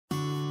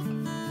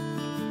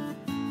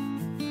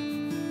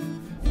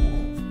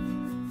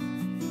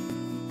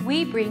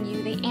we bring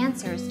you the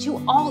answers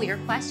to all your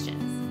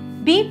questions.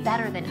 Be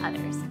better than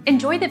others.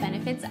 Enjoy the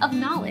benefits of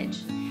knowledge.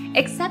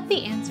 Accept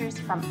the answers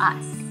from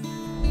us.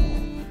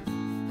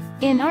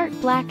 In art,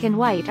 black and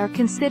white are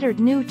considered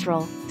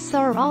neutral, so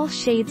are all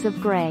shades of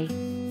gray.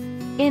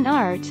 In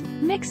art,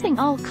 mixing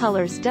all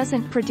colors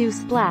doesn't produce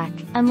black,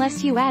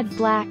 unless you add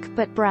black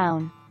but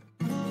brown.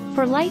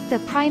 For light, the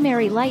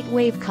primary light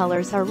wave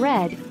colors are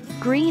red,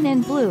 green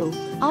and blue,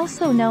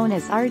 also known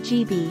as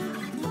RGB.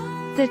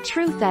 The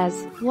truth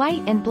is,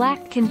 white and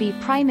black can be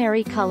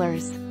primary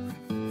colors.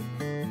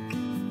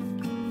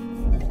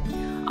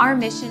 Our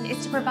mission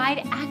is to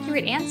provide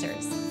accurate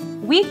answers.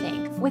 We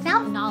think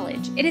without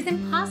knowledge, it is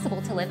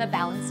impossible to live a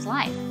balanced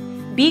life.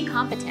 Be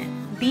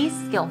competent, be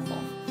skillful.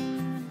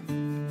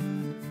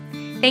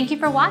 Thank you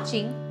for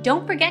watching.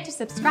 Don't forget to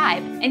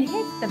subscribe and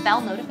hit the bell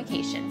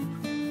notification.